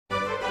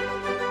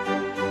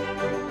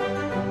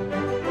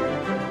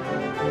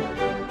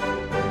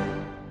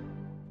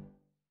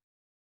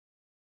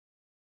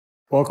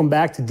Welcome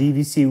back to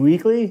DVC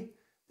Weekly.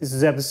 This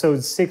is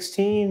episode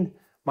 16.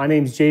 My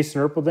name is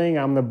Jason Erpelding.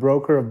 I'm the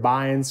broker of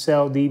Buy and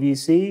Sell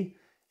DVC.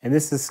 And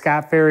this is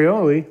Scott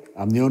Ferrioli.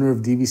 I'm the owner of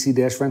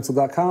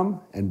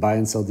DVC-Rental.com and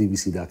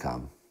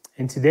BuyandSellDVC.com.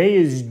 And today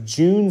is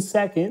June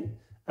 2nd,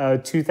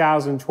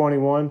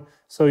 2021.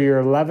 So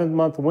your 11th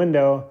month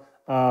window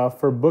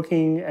for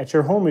booking at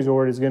your home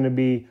resort is going to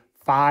be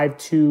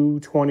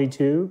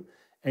 5/2/22.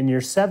 And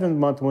your 7th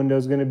month window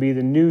is going to be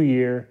the new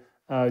year,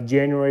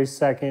 January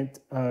 2nd,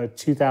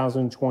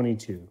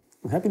 2022.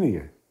 Happy New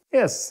Year.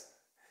 Yes.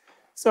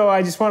 So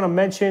I just want to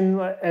mention,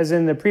 as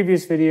in the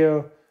previous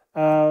video,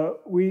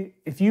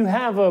 if you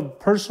have a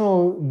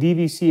personal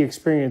DVC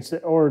experience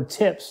or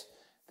tips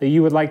that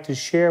you would like to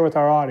share with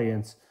our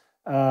audience,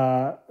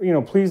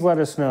 please let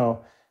us know.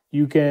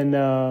 You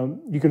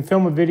can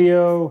film a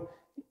video,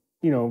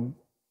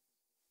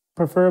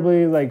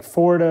 preferably like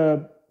 4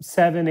 to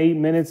 7, 8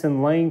 minutes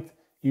in length.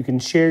 You can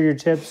share your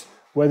tips,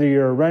 whether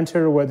you're a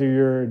renter, whether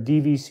you're a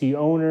DVC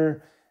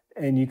owner,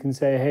 and you can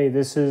say, hey,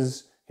 this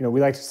is, we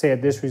like to stay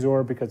at this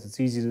resort because it's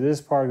easy to this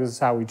park. This is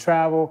how we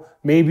travel.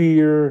 Maybe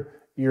your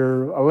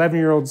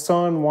 11-year-old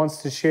son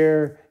wants to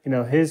share,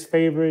 his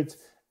favorite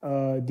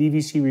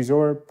DVC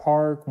resort,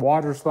 park,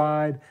 water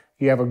slide.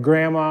 You have a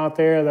grandma out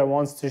there that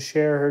wants to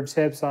share her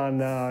tips on,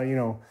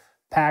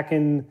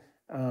 packing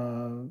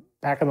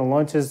the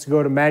lunches to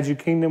go to Magic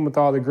Kingdom with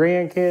all the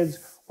grandkids.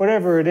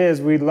 Whatever it is,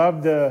 we'd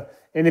love to.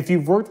 And if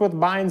you've worked with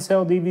Buy and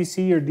Sell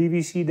DVC or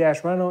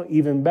DVC-Rental,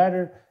 even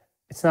better.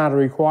 It's not a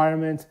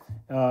requirement.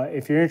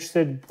 If you're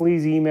interested,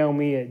 please email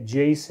me at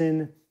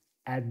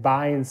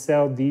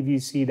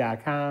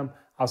jason@buyandsellDVC.com.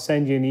 I'll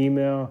send you an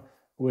email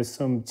with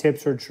some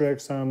tips or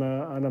tricks on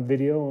a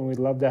video, and we'd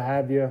love to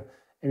have you,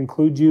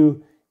 include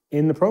you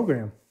in the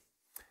program.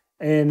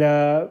 And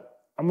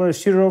I'm going to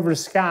shoot it over to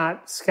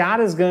Scott. Scott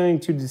is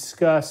going to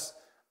discuss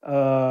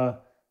the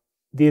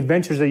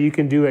adventures that you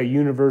can do at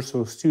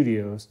Universal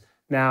Studios.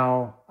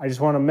 Now, I just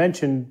want to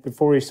mention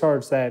before he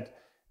starts that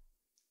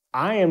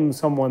I am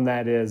someone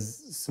that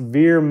is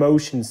severe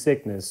motion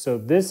sickness. So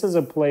this is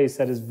a place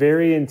that is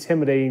very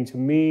intimidating to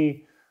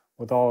me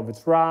with all of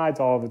its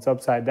rides, all of its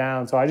upside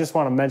down. So I just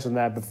want to mention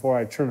that before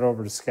I turn it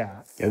over to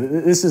Scott. Yeah,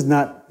 this is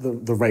not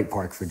the right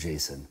park for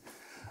Jason.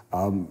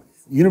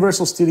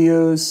 Universal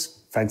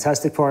Studios,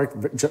 fantastic park,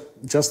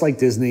 just like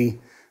Disney,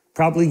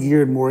 probably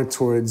geared more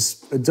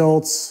towards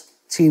adults,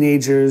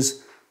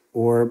 teenagers,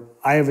 or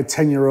I have a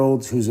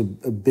 10-year-old who's a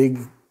big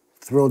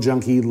thrill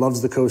junkie,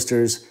 loves the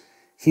coasters.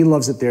 He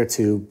loves it there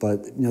too,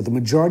 but the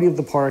majority of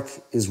the park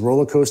is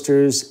roller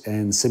coasters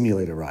and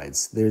simulator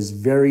rides. There's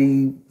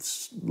very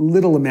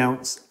little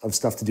amounts of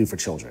stuff to do for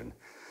children.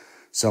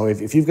 So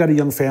if you've got a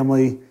young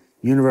family,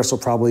 Universal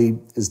probably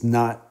is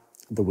not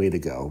the way to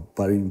go.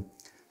 But in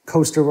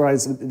coaster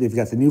rides, they've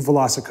got the new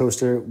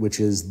Velocicoaster, which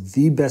is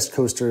the best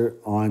coaster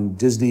on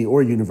Disney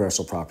or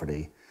Universal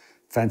property.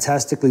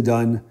 Fantastically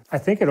done. I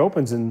think it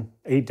opens in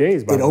 8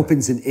 days. It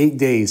opens in 8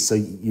 days, so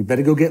you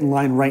better go get in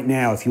line right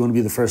now if you want to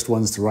be the first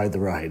ones to ride the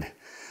ride.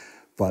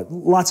 But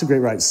lots of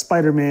great rides.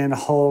 Spider-Man,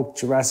 Hulk,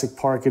 Jurassic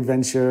Park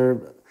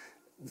Adventure,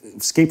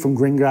 Escape from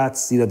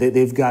Gringotts.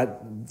 They've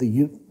got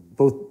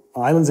both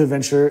Islands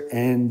Adventure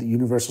and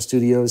Universal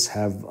Studios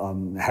have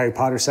Harry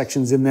Potter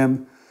sections in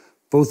them.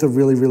 Both are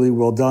really, really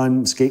well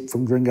done. Escape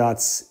from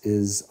Gringotts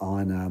is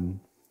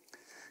on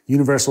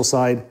Universal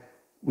side.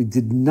 We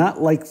did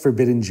not like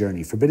Forbidden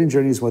Journey. Forbidden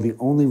Journey is one of the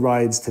only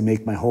rides to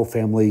make my whole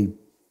family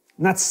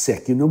not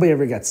sick. Nobody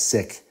ever got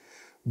sick.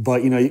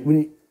 But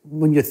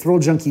when your thrill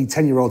junkie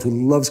 10-year-old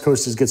who loves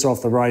coasters gets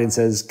off the ride and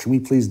says, can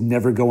we please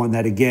never go on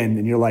that again?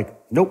 And you're like,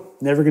 nope,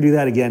 never gonna do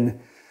that again.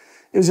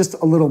 It was just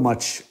a little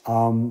much.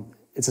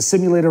 It's a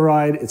simulator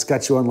ride. It's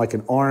got you on like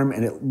an arm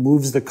and it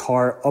moves the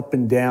car up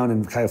and down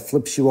and kind of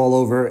flips you all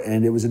over.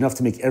 And it was enough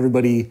to make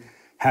everybody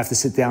have to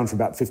sit down for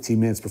about 15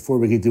 minutes before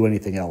we could do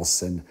anything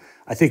else. And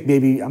I think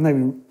maybe, I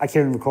can't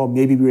even recall,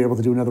 maybe we were able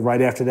to do another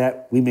ride after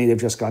that. We may have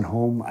just gone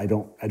home. I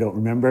don't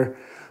remember.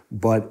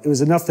 But it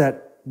was enough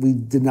that we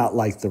did not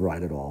like the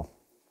ride at all.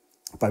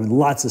 But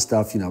lots of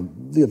stuff,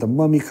 the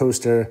Mummy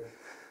Coaster, a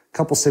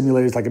couple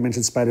simulators, like I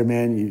mentioned,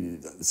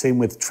 Spider-Man, same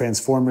with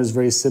Transformers,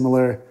 very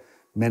similar.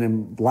 Men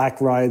in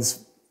Black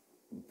rides,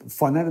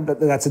 fun.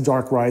 That's a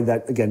dark ride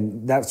that,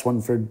 again, that's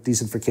one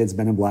decent for kids,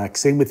 Men in Black.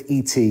 Same with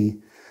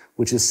E.T.,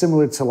 which is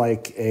similar to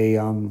like a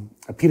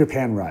Peter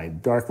Pan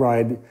ride, dark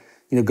ride,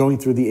 going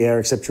through the air,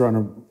 except you're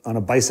on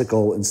a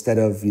bicycle instead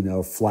of,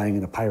 flying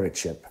in a pirate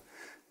ship.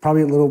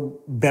 Probably a little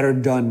better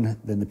done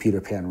than the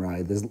Peter Pan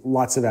ride. There's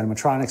lots of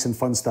animatronics and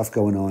fun stuff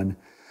going on,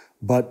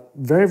 but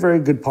very, very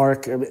good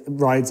park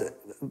rides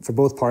for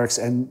both parks,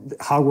 and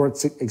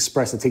Hogwarts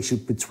Express that takes you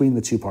between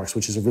the two parks,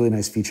 which is a really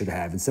nice feature to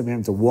have. Instead of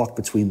having to walk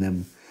between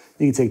them,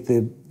 you can take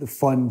the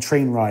fun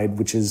train ride,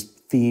 which is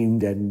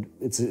themed, and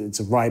it's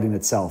a ride in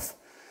itself.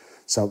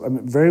 So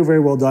very, very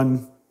well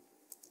done.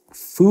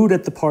 Food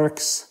at the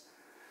parks,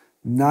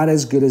 not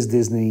as good as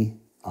Disney.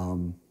 A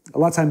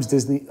lot of times a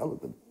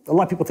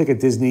lot of people think of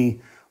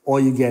Disney all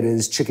you get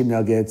is chicken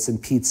nuggets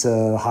and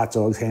pizza, hot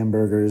dogs,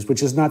 hamburgers,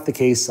 which is not the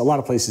case. A lot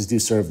of places do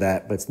serve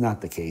that, but it's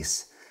not the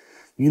case.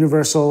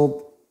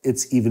 Universal,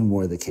 it's even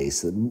more the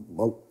case.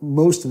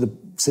 Most of the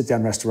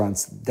sit-down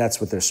restaurants,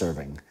 that's what they're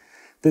serving.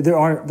 There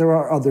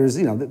are others,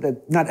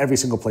 not every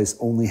single place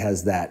only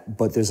has that,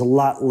 but there's a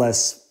lot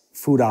less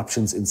food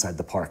options inside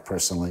the park,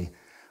 personally.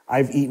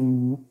 I've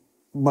eaten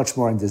much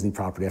more on Disney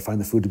property. I find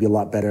the food to be a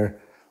lot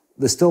better.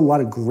 There's still a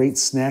lot of great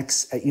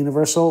snacks at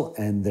Universal,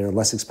 and they're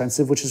less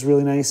expensive, which is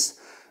really nice.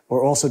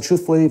 Or also,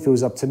 truthfully, if it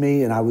was up to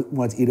me and I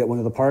wanted to eat at one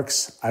of the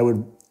parks,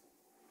 one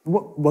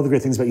of the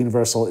great things about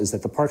Universal is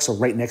that the parks are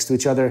right next to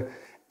each other,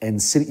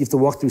 and you have to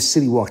walk through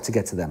City Walk to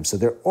get to them. So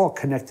they're all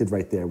connected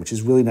right there, which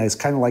is really nice,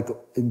 kind of like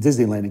in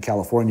Disneyland in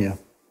California.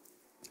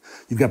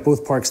 You've got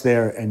both parks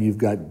there, and you've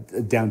got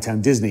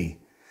downtown Disney.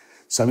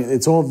 So, I mean,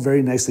 it's all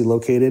very nicely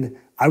located.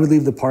 I would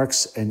leave the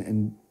parks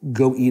and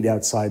go eat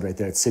outside right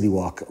there at City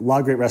Walk. A lot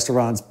of great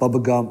restaurants,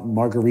 Bubba Gump,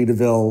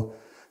 Margaritaville,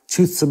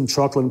 Toothsome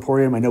Chocolate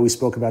Emporium. I know we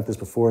spoke about this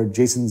before.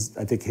 Jason's,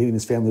 I think he and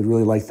his family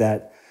really like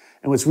that.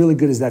 And what's really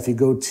good is that if you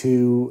go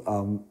to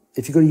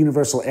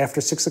Universal after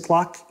 6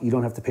 o'clock, you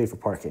don't have to pay for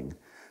parking.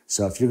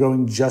 So if you're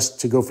going just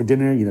to go for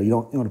dinner, you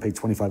don't want to pay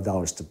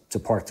 $25 to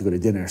park to go to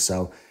dinner.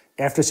 So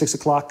after 6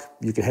 o'clock,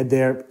 you can head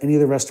there. Any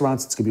of the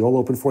restaurants, it's going to be all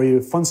open for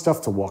you. Fun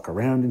stuff to walk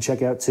around and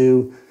check out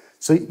too.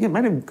 So it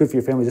might be good for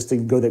your family just to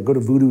go there. Go to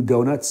Voodoo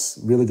Donuts,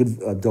 really good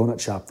donut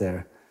shop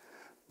there.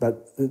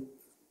 But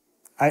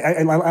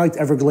I liked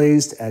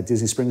Everglazed at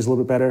Disney Springs a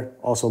little bit better.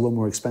 Also a little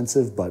more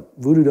expensive, but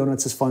Voodoo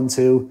Donuts is fun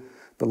too.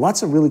 But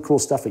lots of really cool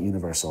stuff at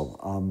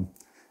Universal.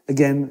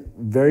 Again,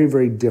 very,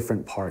 very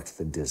different park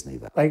than Disney.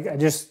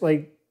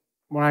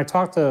 When I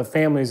talk to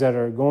families that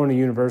are going to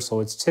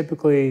Universal, it's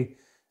typically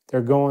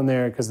they're going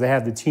there because they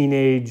have the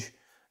teenage,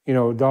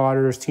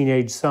 daughters,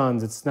 teenage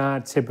sons. It's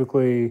not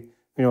typically,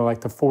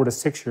 like the 4 to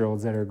 6 year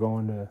olds that are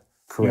going to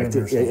Correct.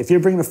 Universal. If you're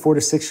bringing a 4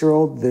 to 6 year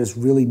old, there's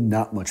really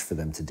not much for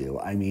them to do.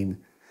 I mean,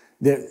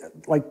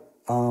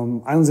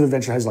 Islands of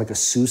Adventure has like a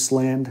Seuss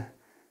Land, I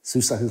think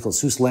it's called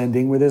Seuss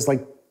Landing, where there's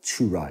like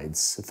 3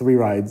 rides.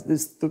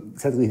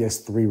 Technically, there's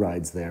 3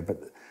 rides there,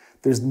 but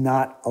there's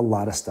not a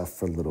lot of stuff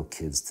for little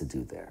kids to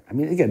do there. I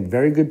mean, again,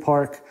 very good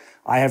park.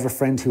 I have a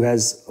friend who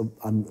has,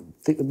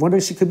 one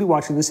day she could be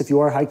watching this. If you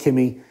are, hi,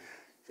 Kimmy.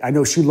 I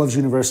know she loves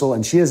Universal,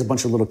 and she has a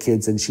bunch of little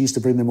kids, and she used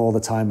to bring them all the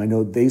time. I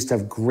know they used to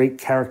have great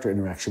character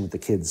interaction with the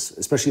kids,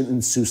 especially in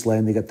Seuss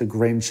Land. They got the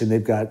Grinch, and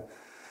they've got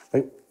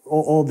like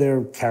all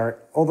their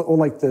all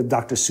like the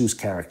Dr. Seuss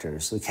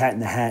characters, the Cat in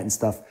the Hat and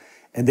stuff.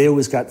 And they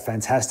always got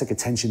fantastic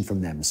attention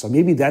from them. So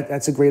maybe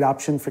that's a great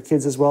option for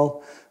kids as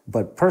well.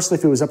 But personally,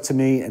 if it was up to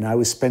me and I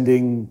was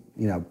spending,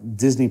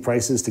 Disney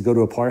prices to go to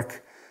a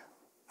park,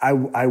 I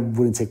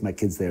wouldn't take my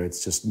kids there.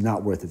 It's just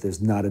not worth it.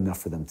 There's not enough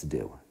for them to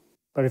do.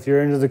 But if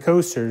you're into the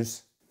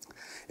coasters.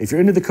 If you're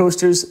into the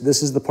coasters,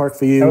 this is the park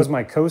for you. That was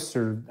my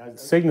coaster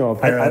signal,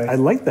 apparently. I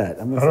like that. I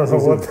don't know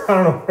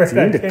where if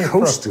you're that into came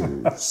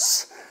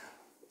coasters.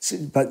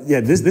 But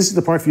yeah, this is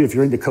the park for you if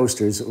you're into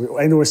coasters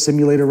and/or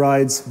simulator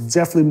rides.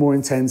 Definitely more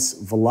intense.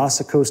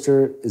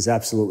 Velocicoaster is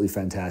absolutely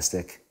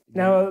fantastic.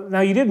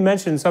 Now you did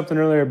mention something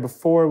earlier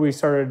before we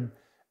started.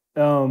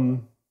 So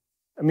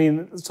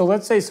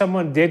let's say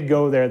someone did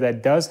go there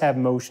that does have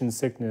motion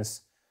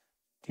sickness.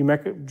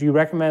 Do you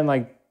recommend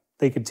like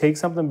they could take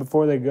something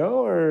before they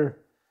go, or?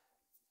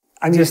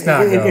 I mean, just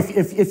not go?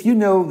 If you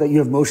know that you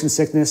have motion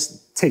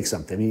sickness, take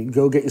something. I mean,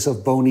 go get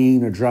yourself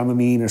Bonine or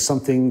Dramamine or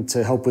something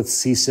to help with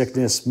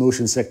seasickness,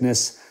 motion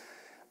sickness.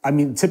 I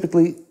mean,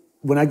 typically,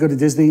 when I go to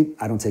Disney,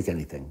 I don't take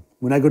anything.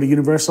 When I go to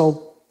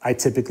Universal, I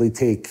typically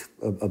take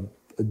a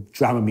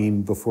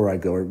Dramamine before I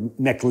go, or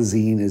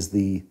Meclizine is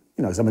the,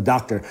 because I'm a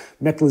doctor,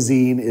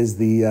 Meclizine is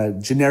the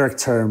generic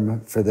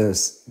term for the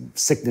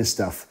sickness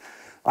stuff.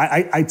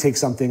 I take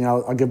something,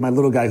 I'll give my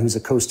little guy who's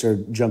a coaster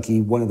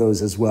junkie one of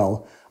those as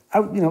well.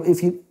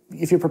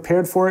 If you're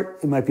prepared for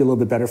it, it might be a little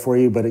bit better for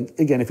you. But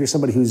again, if you're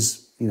somebody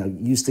who's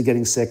used to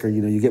getting sick, or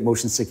you get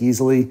motion sick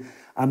easily,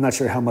 I'm not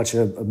sure how much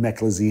a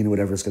Meclizine or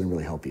whatever is going to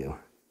really help you.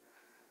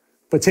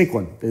 But take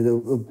one.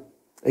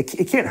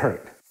 It can't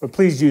hurt. But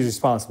please use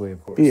responsibly,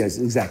 of course. Yes,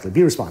 exactly.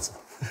 Be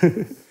responsible.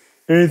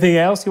 Anything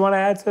else you want to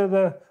add to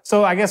the?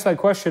 So I guess my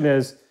question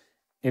is,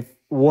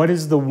 what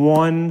is the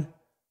one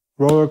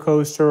roller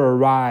coaster or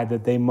ride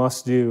that they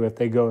must do if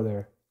they go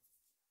there?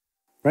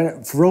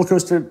 Right, for roller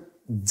coaster,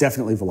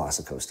 definitely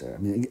Velocicoaster. I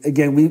mean,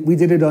 again, we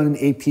did it on an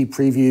AP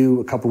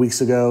preview a couple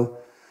weeks ago.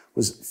 It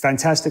was a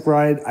fantastic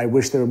ride. I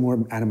wish there were more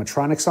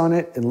animatronics on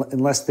it.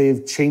 Unless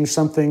they've changed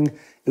something,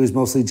 it was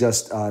mostly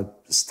just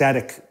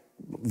static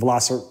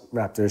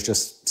velociraptors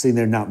just sitting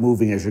there not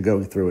moving as you're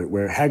going through it.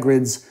 Where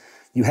Hagrid's,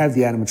 you have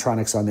the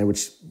animatronics on there,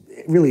 which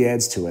really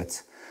adds to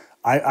it.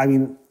 I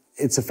mean,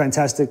 it's a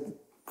fantastic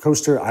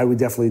coaster. I would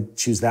definitely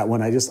choose that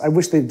one. I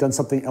wish they'd done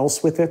something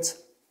else with it.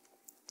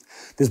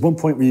 There's one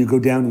point where you go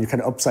down and you're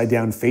kind of upside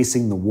down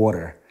facing the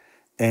water.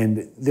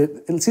 And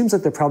it seems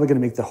like they're probably going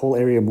to make the whole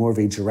area more of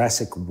a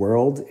Jurassic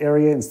World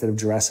area instead of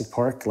Jurassic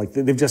Park. Like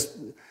we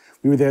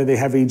were there, they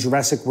have a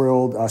Jurassic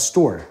World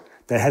store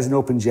that hasn't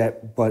opened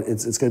yet, but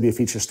it's going to be a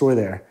feature store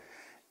there.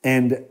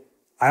 And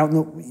I don't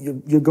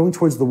know, you're going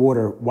towards the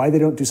water, why they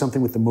don't do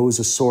something with the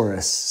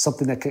Mosasaurus,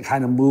 something that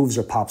kind of moves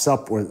or pops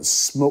up, or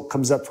smoke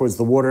comes up towards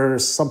the water,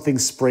 something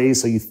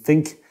sprays, so you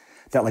think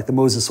that like the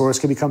Mosasaurus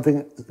could be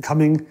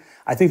coming.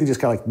 I think they just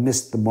kind of like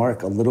missed the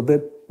mark a little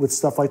bit with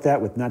stuff like that,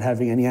 with not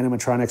having any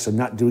animatronics or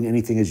not doing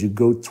anything as you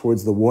go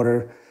towards the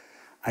water.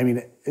 I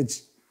mean,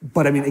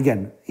 but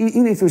again,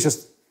 even if it was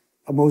just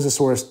a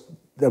Mosasaurus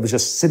that was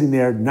just sitting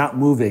there, not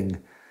moving,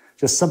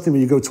 just something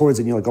when you go towards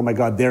it and you're like, oh my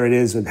God, there it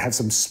is, and have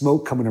some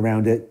smoke coming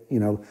around it,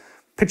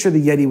 picture the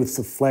Yeti with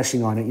some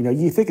flashing on it,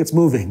 you think it's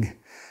moving.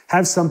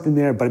 Have something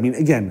there, but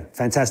again,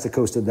 fantastic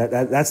coaster.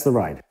 That's the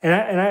ride.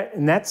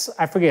 And that's,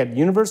 I forget,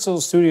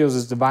 Universal Studios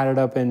is divided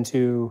up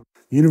into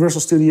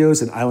Universal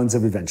Studios and Islands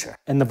of Adventure.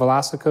 And the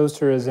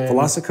Velocicoaster is in?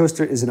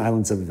 Velocicoaster is in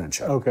Islands of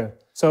Adventure. Okay.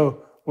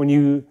 So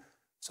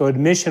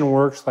admission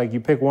works like you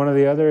pick one or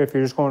the other if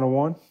you're just going to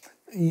one?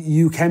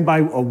 You can buy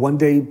a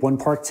one-day,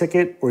 one-park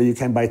ticket, or you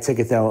can buy a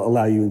ticket that will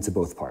allow you into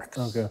both parks.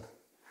 Okay.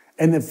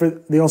 And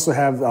then they also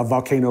have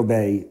Volcano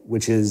Bay,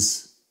 which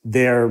is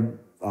their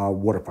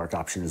water park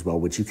option as well,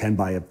 which you can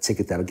buy a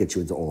ticket that'll get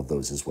you into all of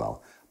those as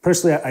well.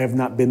 Personally, I have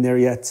not been there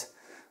yet,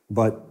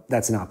 but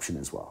that's an option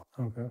as well.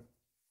 Okay.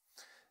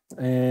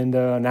 And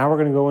now we're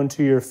going to go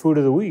into your food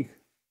of the week.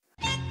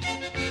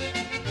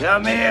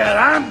 Come here,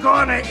 I'm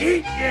gonna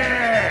eat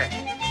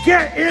you!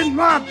 Get in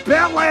my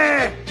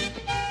belly!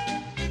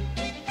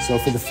 So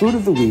for the food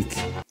of the week,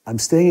 I'm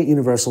staying at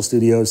Universal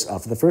Studios.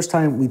 For the first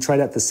time, we tried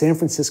out the San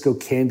Francisco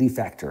Candy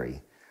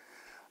Factory.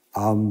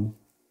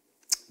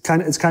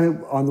 It's kind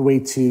of on the way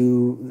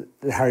to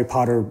the Harry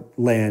Potter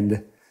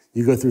land.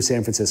 You go through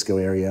San Francisco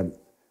area,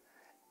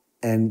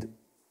 and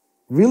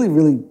really,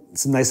 really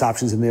some nice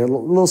options in there.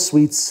 Little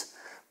sweets.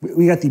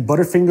 We got the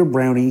Butterfinger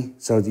brownie.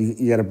 So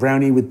you got a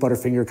brownie with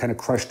Butterfinger kind of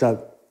crushed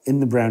up in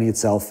the brownie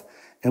itself.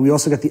 And we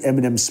also got the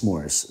M&M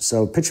s'mores.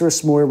 So picture a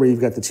s'more where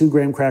you've got the 2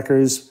 graham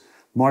crackers,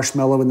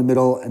 marshmallow in the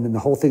middle, and then the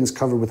whole thing is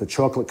covered with a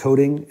chocolate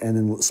coating and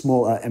then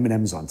small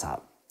M&Ms on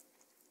top.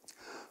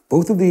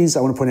 Both of these,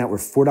 I want to point out, were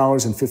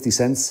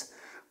 $4.50,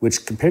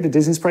 which compared to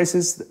Disney's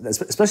prices,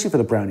 especially for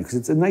the brownie, because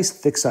it's a nice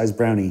thick-sized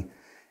brownie,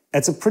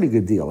 that's a pretty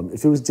good deal.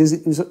 If it was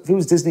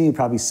Disney, it'd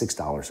probably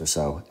 $6 or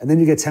so. And then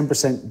you get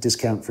 10%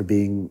 discount for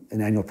being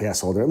an annual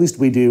pass holder. At least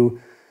we do.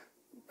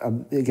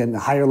 Again, the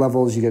higher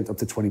levels, you get up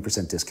to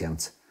 20%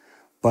 discount.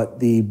 But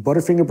the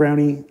Butterfinger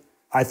brownie,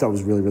 I thought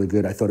was really, really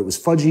good. I thought it was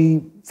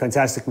fudgy,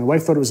 fantastic. My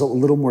wife thought it was a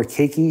little more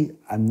cakey.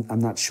 I'm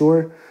not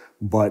sure,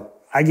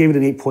 but I gave it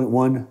an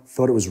 8.1,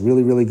 thought it was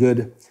really, really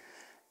good.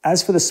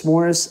 As for the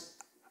s'mores,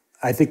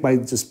 I think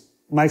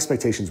my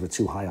expectations were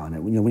too high on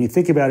it. When you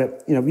think about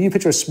it, when you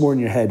picture a s'more in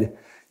your head,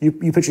 you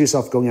picture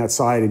yourself going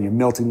outside and you're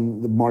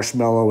melting the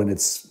marshmallow and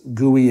it's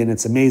gooey and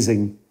it's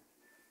amazing.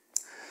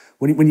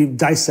 When you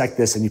dissect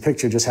this and you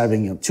picture just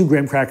having 2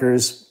 graham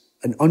crackers,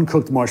 an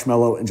uncooked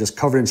marshmallow, and just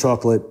covered in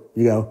chocolate,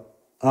 you go,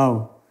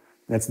 oh,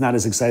 that's not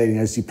as exciting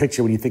as you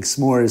picture when you think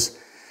s'mores.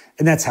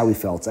 And that's how we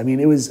felt.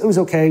 It was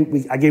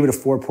okay. I gave it a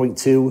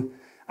 4.2.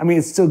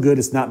 It's still good.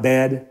 It's not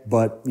bad,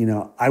 but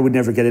I would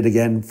never get it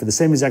again for the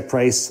same exact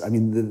price.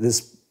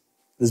 This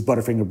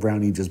Butterfinger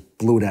brownie just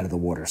blew it out of the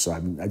water. So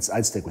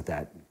I'd stick with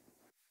that.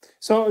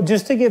 So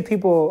just to give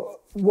people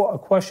a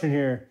question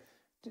here,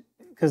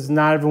 because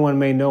not everyone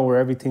may know where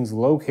everything's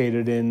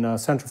located in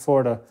Central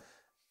Florida.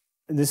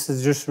 This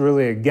is just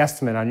really a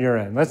guesstimate on your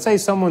end. Let's say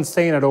someone's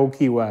staying at Old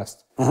Key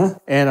West,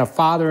 and a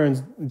father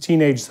and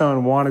teenage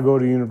son want to go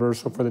to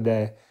Universal for the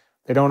day.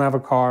 They don't have a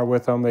car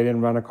with them. They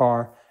didn't rent a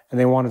car, and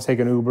they want to take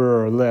an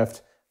Uber or a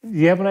Lyft. Do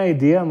you have an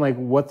idea on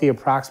what the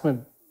approximate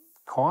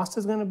cost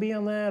is going to be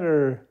on that,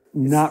 or?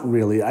 Not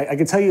really. I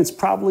can tell you it's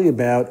probably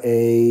about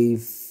a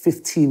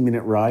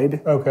 15-minute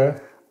ride. Okay.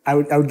 I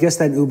would guess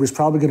that an Uber is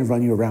probably going to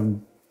run you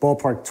around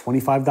ballpark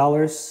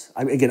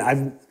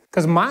 $25.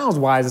 Because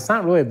miles-wise, it's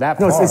not really that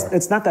far. No,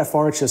 it's not that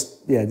far. It's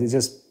just, it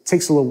just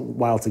takes a little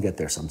while to get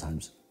there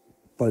sometimes.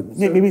 But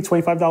maybe a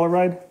 $25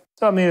 ride.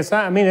 So,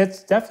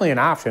 it's definitely an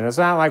option. It's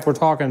not like we're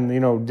talking,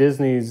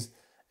 Disney's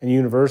and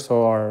Universal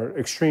are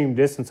extreme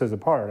distances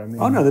apart.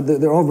 Oh, no,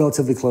 they're all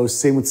relatively close.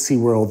 Same with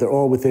SeaWorld. They're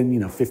all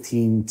within,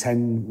 15,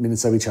 10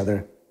 minutes of each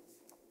other.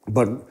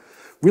 But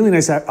really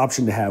nice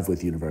option to have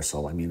with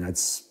Universal.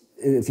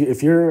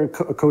 If you're a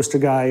coaster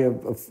guy,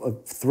 a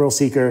thrill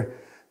seeker,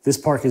 this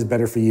park is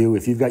better for you.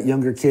 If you've got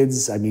younger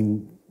kids,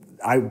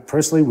 I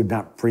personally would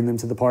not bring them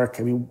to the park.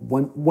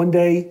 One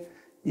day,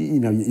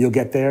 you'll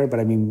get there, but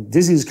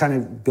Disney's kind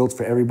of built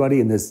for everybody,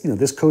 and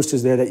there's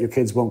coasters there that your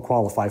kids won't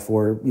qualify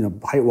for,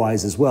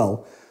 height-wise as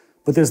well.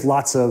 But there's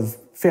lots of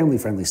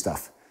family-friendly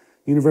stuff.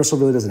 Universal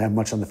really doesn't have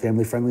much on the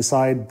family-friendly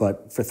side,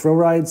 but for thrill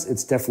rides,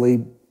 it's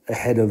definitely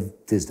ahead of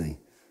Disney.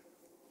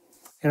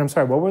 And I'm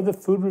sorry, what were the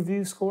food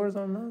review scores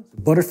on those?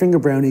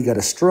 Butterfinger brownie got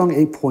a strong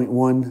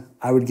 8.1.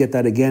 I would get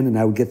that again, and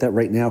I would get that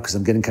right now because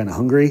I'm getting kind of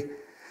hungry.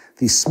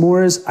 The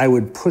s'mores, I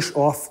would push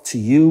off to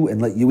you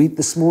and let you eat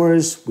the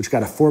s'mores, which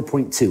got a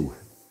 4.2.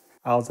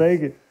 I'll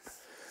take it.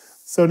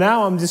 So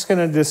now I'm just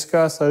going to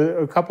discuss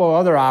a couple of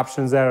other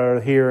options that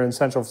are here in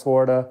Central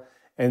Florida.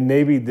 and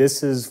maybe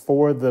this is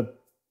for the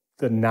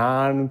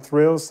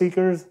non-thrill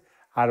seekers.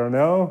 I don't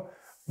know.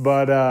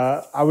 But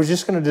I was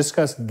just going to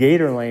discuss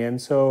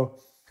Gatorland. So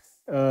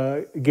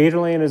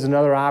Gatorland is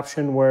another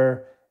option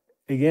where,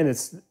 again,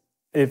 it's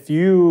if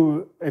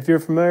you're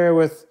familiar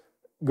with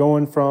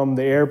going from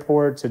the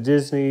airport to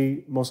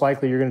Disney, most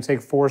likely you're going to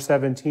take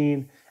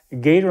 417.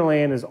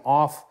 Gatorland is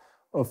off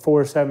of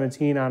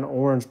 417 on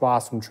Orange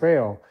Blossom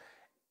Trail.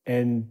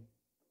 And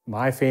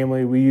my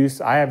family,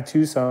 I have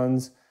two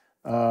sons,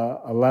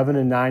 11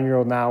 and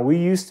 9-year-old now. We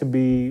used to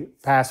be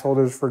pass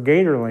holders for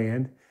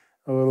Gatorland,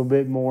 a little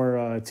bit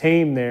more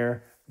tame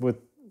there with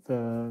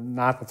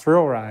not the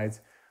thrill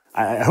rides.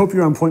 I hope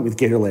you're on point with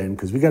Gatorland,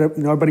 because we got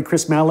our buddy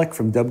Chris Malik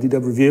from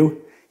WDW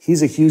Review.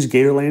 He's a huge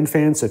Gatorland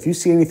fan, so if you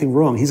see anything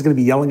wrong, he's going to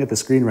be yelling at the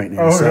screen right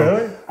now. Oh, so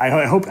really?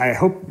 I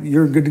hope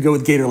you're good to go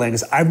with Gatorland,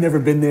 because I've never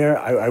been there.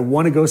 I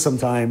want to go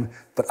sometime,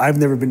 but I've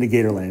never been to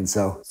Gatorland.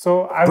 So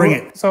bring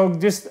it. So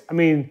just,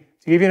 to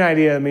give you an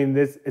idea,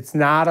 it's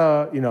not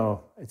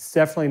it's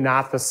definitely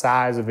not the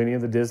size of any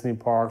of the Disney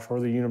parks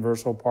or the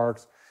Universal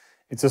parks.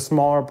 It's a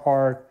smaller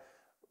park,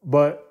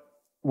 but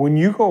when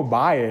you go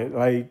by it,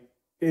 like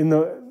in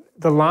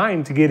the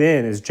line to get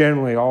in is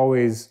generally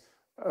always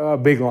a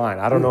big line.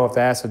 I don't know if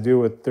that has to do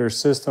with their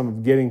system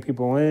of getting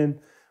people in,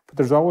 but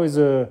there's always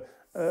a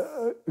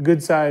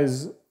good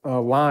size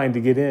line to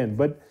get in.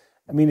 But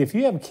if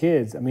you have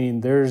kids,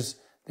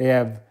 they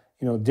have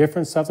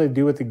different stuff they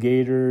do with the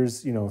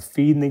gators.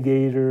 Feeding the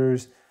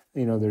gators.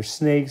 There's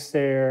snakes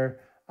there.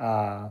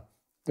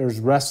 There's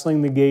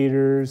wrestling the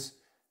gators.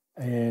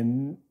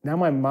 And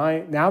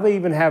now they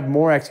even have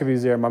more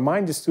activities there. My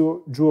mind just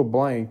drew a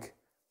blank.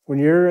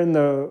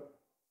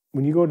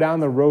 When you go down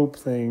the rope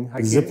thing.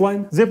 Zip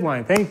line? Zip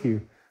line, thank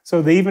you.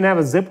 So they even have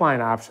a zip line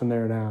option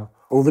there now.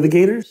 Over the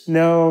gators?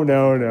 No.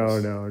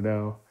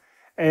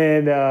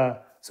 And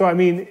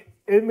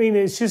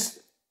it's just,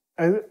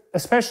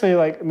 especially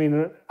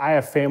I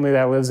have family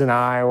that lives in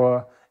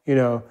Iowa,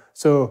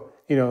 so,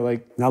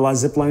 like. Not a lot of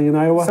zip lining in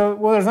Iowa? So,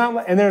 well, there's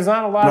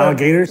not a lot of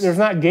gators? There's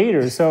not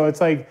gators. So it's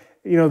like,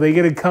 they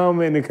get to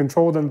come in a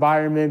controlled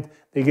environment.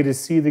 They get to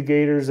see the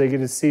gators. They get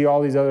to see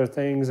all these other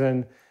things.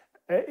 And,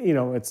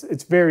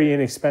 it's very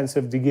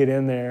inexpensive to get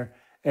in there.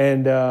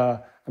 And,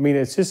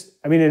 it's just,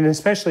 and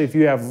especially if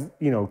you have,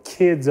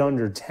 kids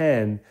under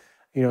 10,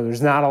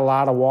 there's not a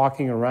lot of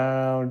walking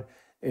around.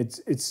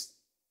 It's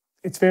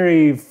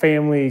very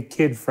family,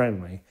 kid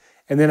friendly.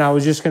 And then I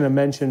was just going to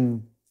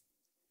mention,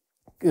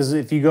 because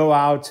if you go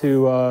out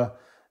to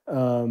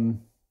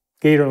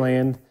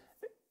Gatorland,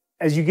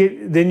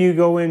 then you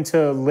go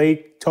into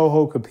Lake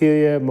Toho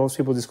Kapilia. Most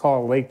people just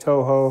call it Lake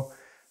Toho.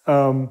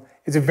 I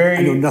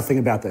know nothing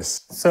about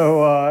this.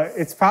 So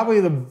it's probably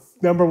the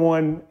number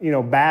one,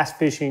 bass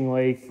fishing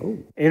lake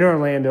in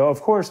Orlando.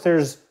 Of course,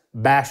 there's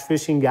bass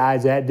fishing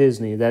guides at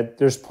Disney.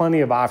 There's plenty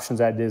of options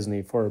at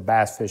Disney for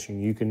bass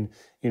fishing. You can,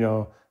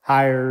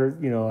 hire,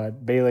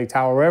 at Bay Lake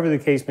Tower, wherever the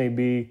case may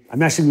be.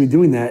 I'm actually going to be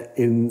doing that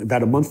in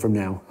about a month from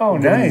now. Oh,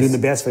 I'm nice. Doing the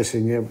bass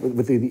fishing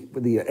with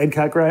the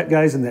EdCot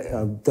guys, and the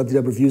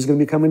WW Review is going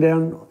to be coming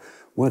down.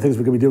 One of the things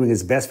we're going to be doing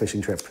is a bass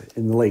fishing trip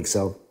in the lake.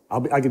 So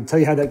I can tell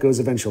you how that goes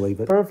eventually.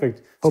 But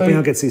perfect. Hoping I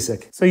don't get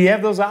seasick. So you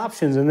have those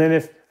options, and then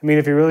if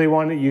you really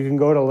want it, you can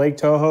go to Lake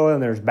Toho,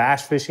 and there's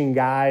bass fishing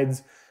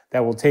guides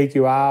that will take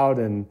you out,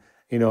 and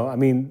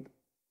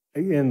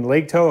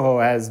Lake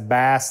Toho has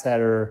bass that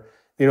are.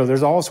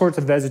 There's all sorts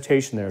of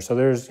vegetation there. So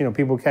there's,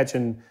 people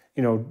catching,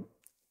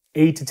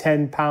 8 to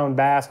 10 pound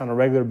bass on a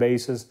regular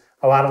basis.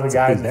 A lot of the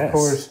guys, of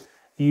course,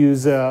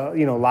 use,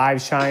 live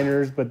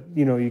shiners, but,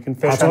 you can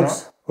fish. Hot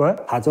dogs?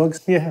 What? Hot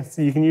dogs? Yeah,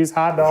 so you can use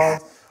hot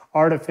dogs,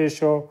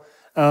 artificial.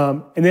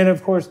 And then,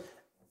 of course,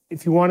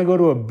 if you want to go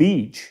to a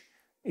beach,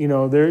 you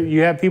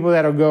have people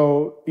that'll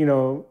go,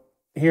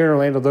 here in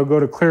Orlando, they'll go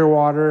to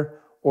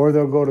Clearwater or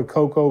they'll go to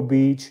Cocoa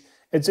Beach.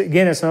 It's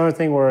another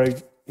thing where,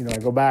 I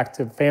go back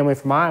to family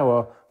from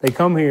Iowa. They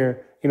come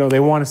here, they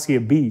want to see a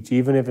beach,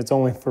 even if it's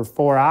only for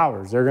 4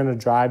 hours. They're going to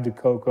drive to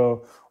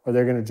Cocoa or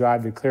they're going to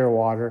drive to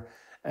Clearwater.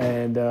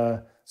 And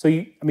so,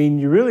 you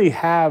really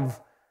have,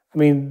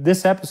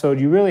 this episode,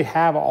 you really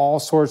have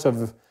all sorts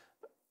of,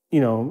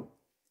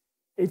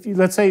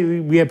 let's say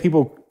we have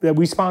people that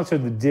we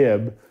sponsored the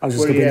DIB. I was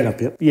just going to bring it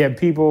up, yep. You have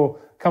people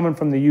coming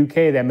from the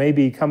UK that may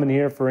be coming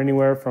here for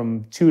anywhere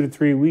from 2 to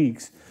 3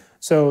 weeks.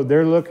 So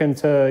they're looking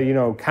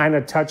to, kind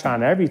of touch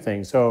on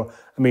everything. So,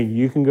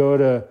 you can go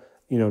to,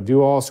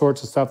 do all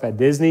sorts of stuff at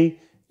Disney.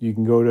 You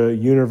can go to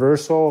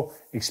Universal,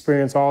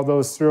 experience all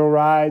those thrill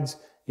rides.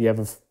 You have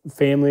a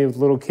family with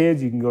little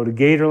kids. You can go to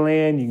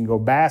Gatorland. You can go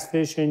bass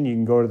fishing. You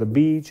can go to the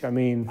beach. I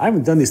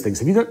haven't done these things.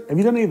 Have you done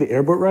any of the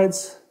airboat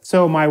rides?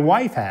 So my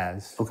wife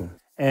has. Okay.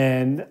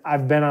 And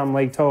I've been on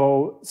Lake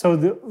Toho.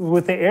 So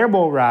with the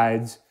airboat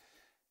rides,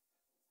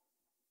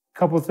 a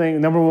couple of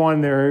things. Number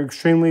one, they're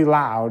extremely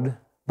loud.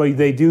 But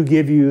they do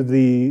give you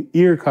the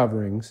ear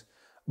coverings.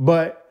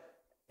 But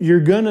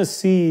you're gonna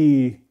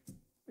see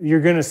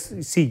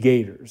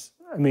gators.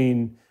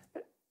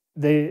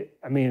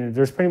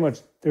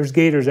 There's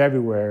gators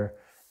everywhere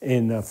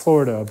in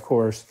Florida, of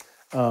course.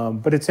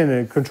 but it's in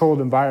a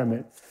controlled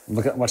environment.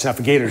 Watch out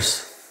for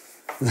gators.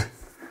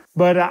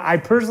 But I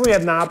personally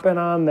have not been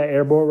on the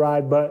airboat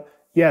ride, but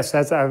yes,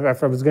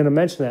 I was going to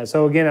mention that.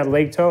 So again, at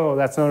Lake Toho,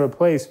 that's another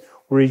place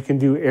where you can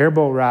do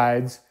airboat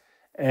rides,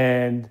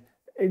 and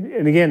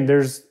again,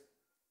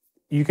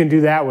 you can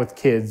do that with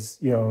kids.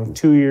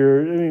 2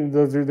 years. I mean,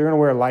 they're going to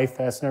wear a life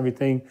vest and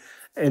everything,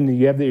 and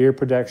you have the ear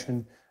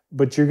protection.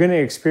 But you're going to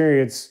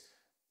experience,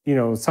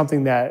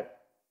 something that,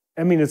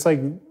 I mean, it's like,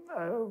 if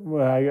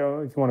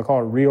you want to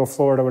call it real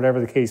Florida, whatever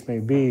the case may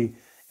be.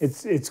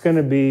 It's going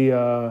to be,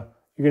 you're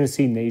going to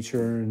see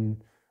nature, and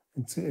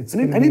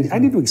I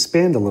need to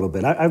expand a little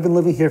bit. I've been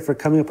living here for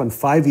coming up on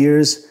 5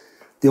 years.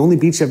 The only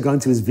beach I've gone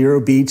to is Vero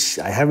Beach.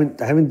 I haven't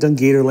done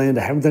Gatorland.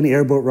 I haven't done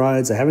airboat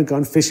rides. I haven't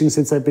gone fishing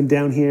since I've been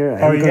down here. I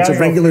haven't gone to a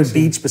regular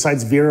beach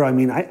besides Vero. I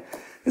mean,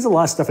 there's a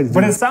lot of stuff I can do.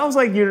 But it sounds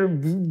like you're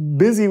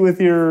busy with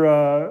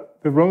your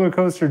the roller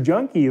coaster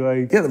junkie.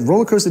 Yeah, the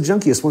roller coaster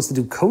junkie just wants to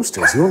do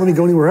coasters. He won't let me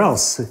go anywywhere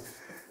else.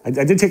 I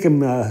did take him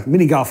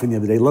mini golfing the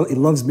other day. He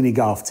loves mini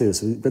golf too,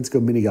 so let's go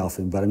mini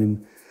golfing. But I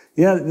mean,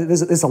 yeah,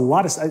 there's a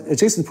lot of, as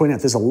Jason pointed out,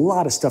 there's a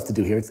lot of stuff to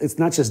do here. It's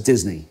not just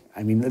Disney.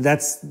 I mean,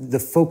 that's the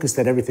focus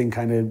that everything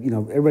kind of,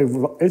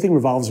 everything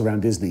revolves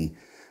around Disney.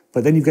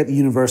 But then you've got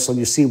Universal,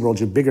 your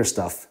SeaWorld, your bigger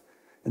stuff.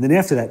 And then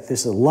after that,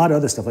 there's a lot of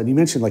other stuff. Like you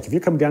mentioned, like if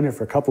you're coming down here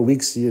for a couple of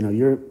weeks,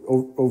 you're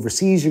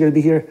overseas, you're going to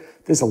be here.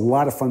 There's a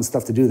lot of fun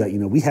stuff to do that,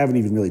 we haven't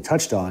even really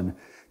touched on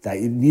that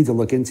you need to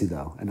look into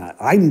though. And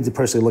I need to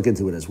personally look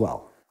into it as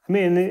well. I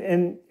mean,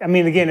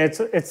 again,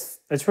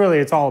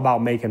 it's all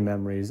about making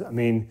memories.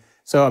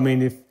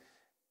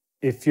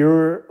 If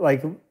you're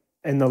like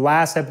in the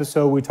last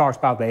episode, we talked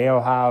about the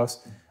ale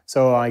house.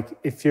 So like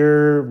if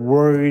you're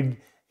worried,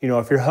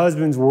 if your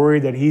husband's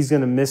worried that he's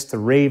going to miss the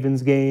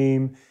Ravens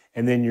game,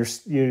 and then you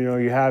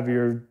have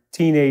your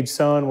teenage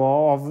son,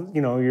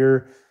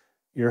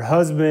 your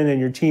husband and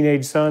your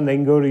teenage son, they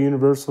can go to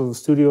Universal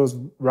Studios,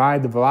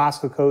 ride the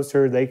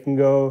Velocicoaster. They can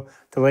go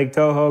to Lake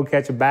Toho,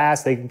 catch a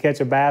bass. They can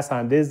catch a bass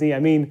on Disney. I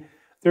mean,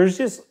 there's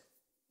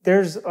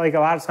like a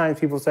lot of times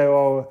people say,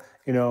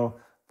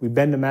 we've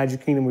been to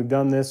Magic Kingdom, we've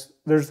done this.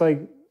 There's a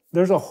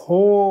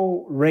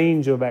whole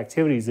range of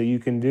activities that you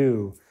can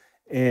do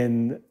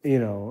in,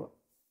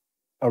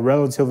 a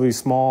relatively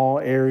small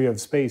area of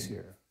space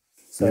here.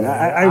 So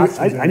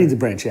I need to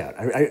branch out.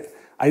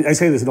 I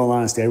say this in all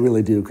honesty, I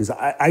really do, because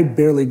I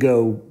barely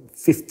go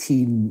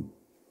 15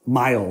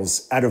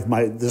 miles out of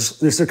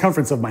the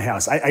circumference of my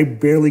house. I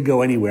barely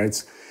go anywhere.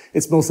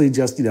 It's mostly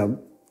just,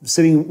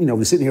 sitting,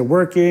 we're sitting here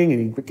working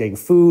and getting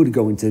food,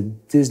 going to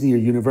Disney or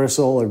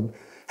Universal, or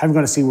haven't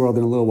gone to SeaWorld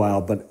in a little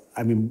while, but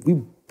I mean,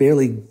 we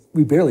barely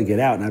get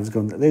out. And I was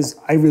going, I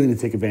really need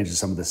to take advantage of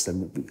some of this.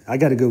 I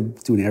got to go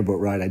do an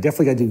airboat ride. I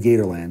definitely got to do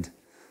Gatorland.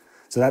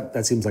 So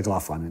that seems like a lot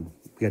of fun, and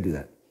we got to do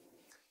that.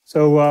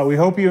 So we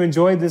hope you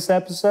enjoyed this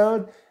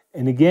episode.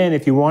 And again,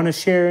 if you want to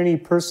share any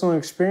personal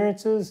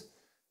experiences,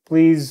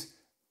 please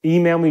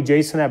email me,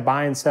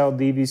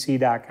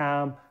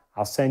 jason@buyandselldvc.com.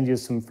 I'll send you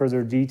some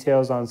further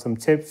details on some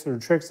tips or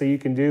tricks that you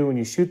can do when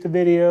you shoot the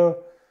video.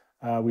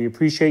 We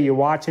appreciate you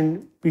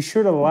watching. Be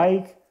sure to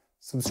like,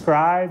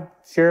 subscribe,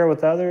 share it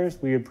with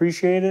others. We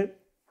appreciate it.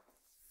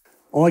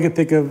 All I can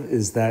think of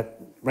is that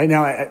right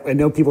now, I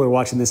know people are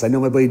watching this. I know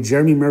my buddy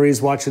Jeremy Murray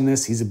is watching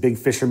this. He's a big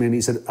fisherman.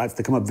 He said I have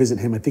to come up visit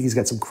him. I think he's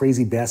got some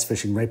crazy bass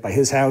fishing right by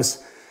his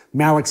house.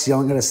 Malik's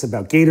yelling at us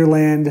about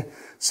Gatorland.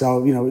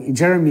 So,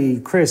 Jeremy,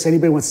 Chris,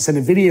 anybody wants to send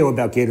a video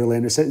about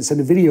Gatorland or send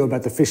a video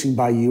about the fishing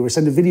by you or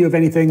send a video of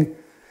anything,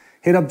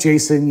 hit up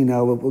Jason.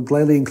 We'll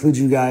gladly include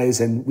you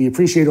guys. And we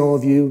appreciate all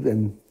of you.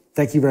 And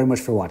thank you very much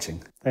for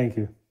watching. Thank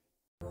you.